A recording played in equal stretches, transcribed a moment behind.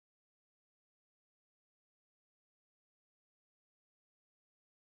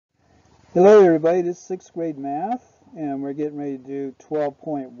Hello everybody, this is 6th grade math and we're getting ready to do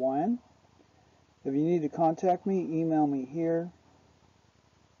 12.1. If you need to contact me, email me here.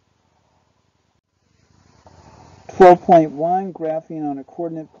 12.1, graphing on a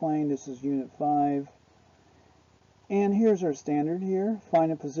coordinate plane. This is unit 5. And here's our standard here.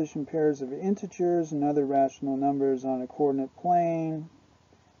 Find and position pairs of integers and other rational numbers on a coordinate plane.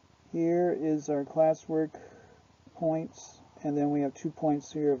 Here is our classwork points, and then we have 2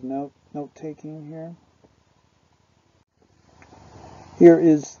 points here of note-taking here. Here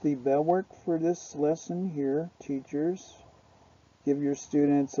is the bell work for this lesson here. Teachers, give your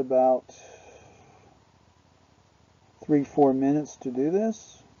students about 3-4 minutes to do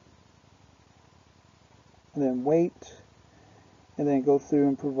this, and then wait, and then go through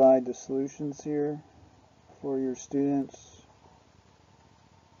and provide the solutions here for your students.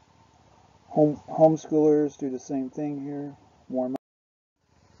 Homeschoolers do the same thing here. Warm up.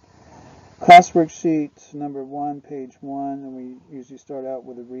 Classwork sheet number 1, page 1, and we usually start out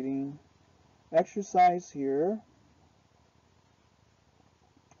with a reading exercise here.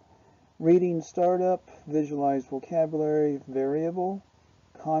 Reading startup, visualize vocabulary, variable,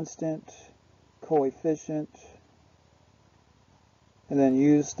 constant, coefficient, and then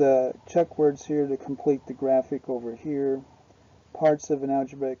use the check words here to complete the graphic over here. Parts of an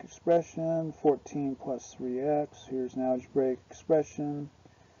algebraic expression, 14 plus 3x. Here's an algebraic expression.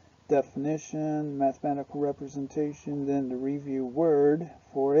 Definition, mathematical representation, then the review word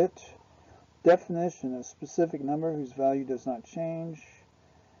for it. Definition, a specific number whose value does not change.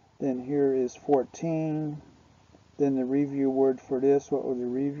 Then here is 14. Then the review word for this. What would the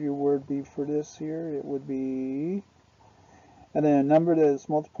review word be for this here? It would be, and then a number that is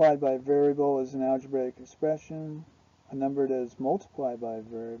multiplied by a variable is an algebraic expression. A number that is multiplied by a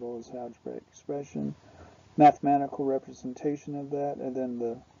variable is algebraic expression. Mathematical representation of that, and then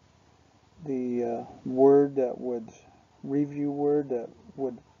the word that would, review word that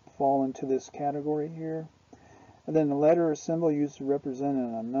would fall into this category here. And then the letter or symbol used to represent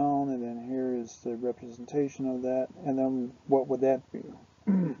an unknown, and then here is the representation of that, and then what would that be?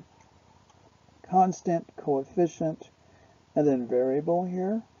 Constant, coefficient, and then variable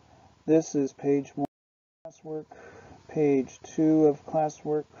here. This is page 1 of classwork. Page 2 of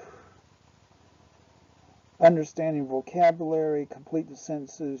classwork. Understanding vocabulary, complete the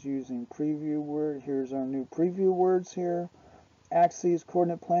sentences using preview word. Here's our new preview words here. Axes,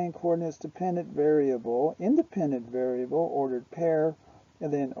 coordinate plane, coordinates, dependent variable, independent variable, ordered pair,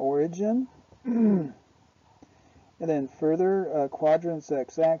 and then origin. And then further, quadrants,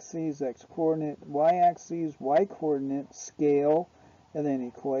 x-axis, x-coordinate, y-axis, y-coordinate, scale, and then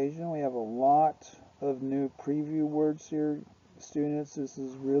equation. We have a lot of new preview words here, students. This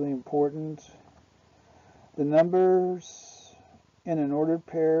is really important. The numbers in an ordered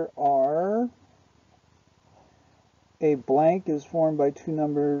pair are: a blank is formed by two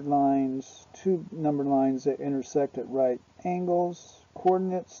number lines that intersect at right angles.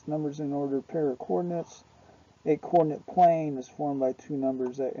 Coordinates, numbers in an ordered pair of coordinates. A coordinate plane is formed by two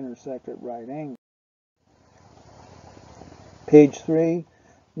numbers that intersect at right angles. Page 3.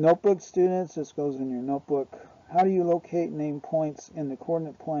 Notebook students, this goes in your notebook. How do you locate and name points in the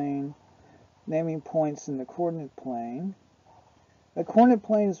coordinate plane? Naming points in the coordinate plane. A coordinate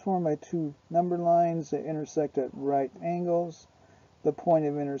plane is formed by two number lines that intersect at right angles. The point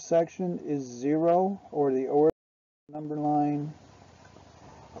of intersection is 0, or the origin of the number line.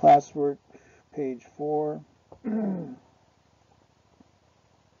 Classwork, page 4.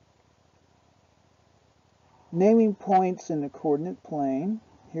 Naming points in the coordinate plane.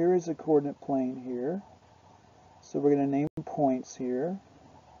 Here is a coordinate plane here. So we're going to name points here.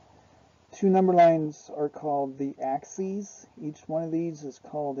 Two number lines are called the axes. Each one of these is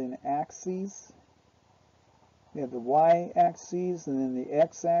called an axis. We have the y-axis and then the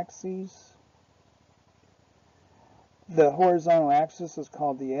x-axis. The horizontal axis is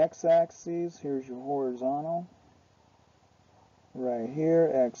called the x-axis. Here's your horizontal. Right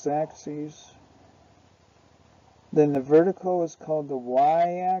here, x-axis. Then the vertical is called the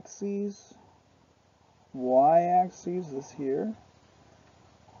y-axis. Y-axis is here.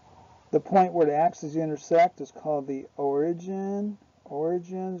 The point where the axes intersect is called the origin.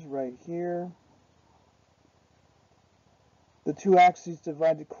 Origins right here. The two axes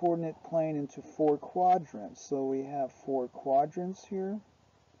divide the coordinate plane into 4 quadrants. So we have 4 quadrants here.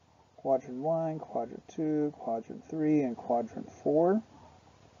 Quadrant 1, quadrant 2, quadrant 3, and quadrant 4.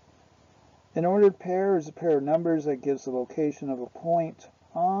 An ordered pair is a pair of numbers that gives the location of a point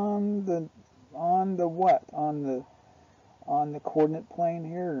on the coordinate plane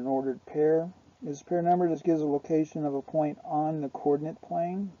here. An ordered pair is a pair of numbers that gives a location of a point on the coordinate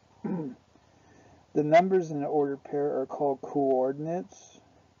plane. The numbers in an ordered pair are called coordinates.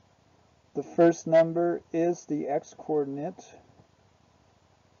 The first number is the x-coordinate,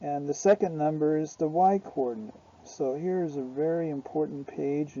 and the second number is the y-coordinate. So here's a very important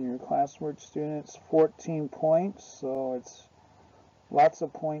page in your classwork, students. 14 points, so it's lots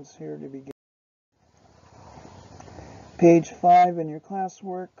of points here to begin. Page 5 in your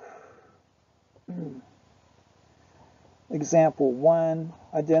classwork. Example 1,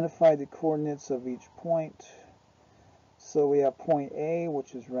 identify the coordinates of each point. So we have point A,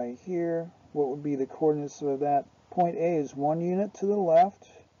 which is right here. What would be the coordinates of that? Point A is 1 unit to the left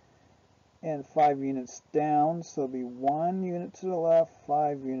and 5 units down. So it'll be 1 unit to the left,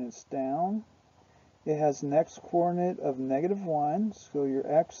 5 units down. It has an x-coordinate of -1. So your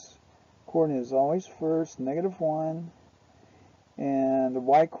x-coordinate is always first, -1. And the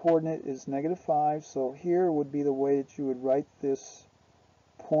y-coordinate is -5. So here would be the way that you would write this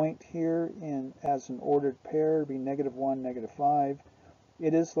point here as an ordered pair. It would be -1, -5.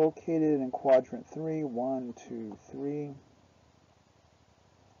 It is located in quadrant 3. 1, 2, 3.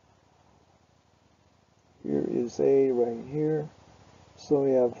 Here is A right here. So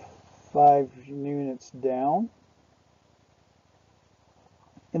we have 5 units down.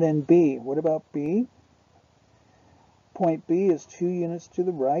 And then B. What about B? Point B is 2 units to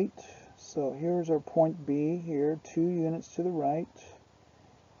the right. So here's our point B here, 2 units to the right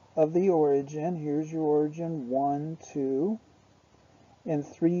of the origin. Here's your origin, 1, 2. And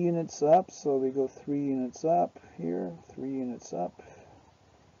 3 units up, so we go 3 units up here, 3 units up.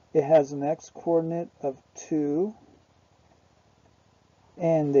 It has an x-coordinate of 2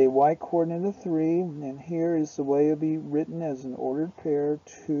 and a y-coordinate of 3. And here is the way it will be written as an ordered pair,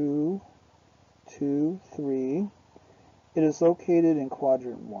 2, 2, 3. It is located in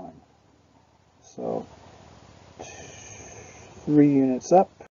quadrant 1. So 3 units up.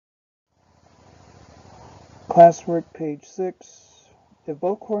 Classwork, page 6. If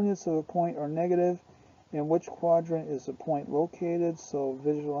both coordinates of a point are negative, in which quadrant is the point located? So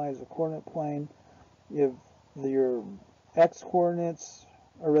visualize a coordinate plane. If your x-coordinates,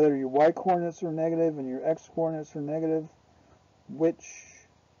 or rather your y-coordinates are negative and your x-coordinates are negative, which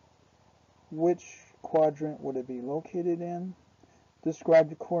quadrant would it be located in? Describe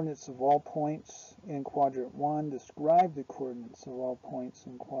the coordinates of all points in quadrant 1. Describe the coordinates of all points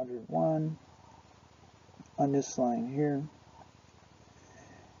in quadrant 1 on this line here.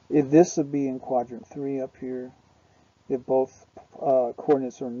 If this would be in quadrant 3 up here, if both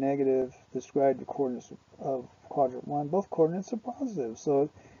coordinates are negative, describe the coordinates of quadrant 1. Both coordinates are positive, so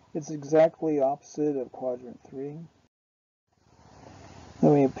it's exactly opposite of quadrant 3.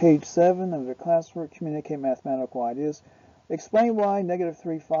 Then we have page 7 of the classwork, communicate mathematical ideas. Explain why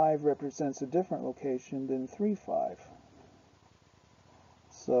 -3, 5 represents a different location than 3, 5.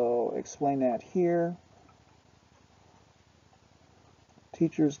 So explain that here.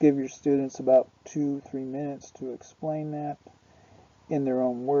 Teachers, give your students about 2-3 minutes to explain that in their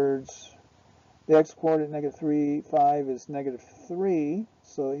own words. The x-coordinate -3, 5 is -3.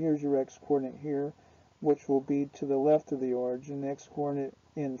 So here's your x-coordinate here, which will be to the left of the origin. The x-coordinate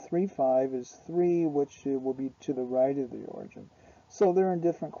in 3, 5 is 3, which will be to the right of the origin. So they're in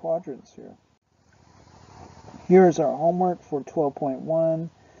different quadrants here. Here is our homework for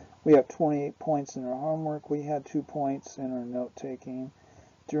 12.1. We have 28 points in our homework. We had 2 points in our note-taking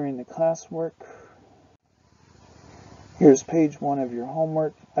during the classwork. Here's page 1 of your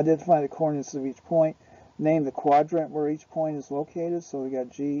homework. Identify the coordinates of each point. Name the quadrant where each point is located. So we got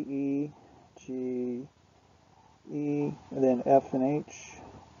G, E, G, E, and then F and H.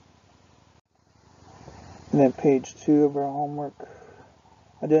 And then page 2 of our homework.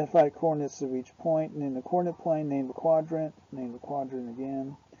 Identify the coordinates of each point. Name the coordinate plane. Name the quadrant. Name the quadrant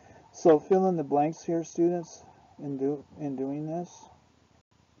again. So fill in the blanks here, students, in doing this.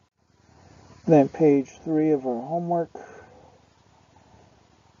 Then page 3 of our homework.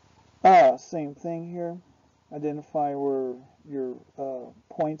 Same thing here. Identify where your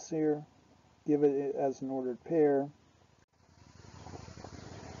points here. Give it as an ordered pair.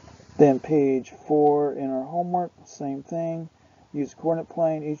 Then page 4 in our homework, same thing. Use coordinate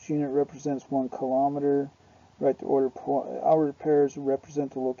plane. Each unit represents 1 kilometer. Write the ordered pairs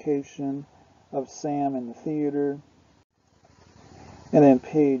represent the location of Sam in the theater. And then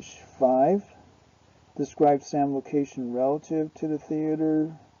page 5. Describe Sam's location relative to the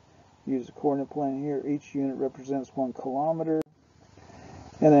theater. Use the coordinate plane here. Each unit represents 1 kilometer.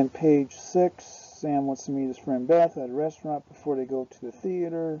 And then page 6. Sam wants to meet his friend Beth at a restaurant before they go to the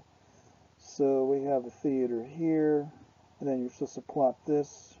theater. So we have a theater here. And then you're supposed to plot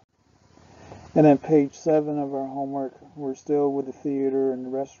this. And then page 7 of our homework, we're still with the theater and the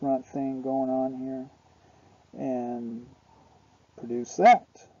restaurant thing going on here. And produce that,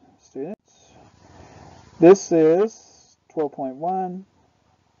 students. This is 12.1.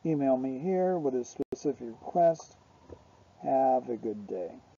 Email me here with a specific request. Have a good day.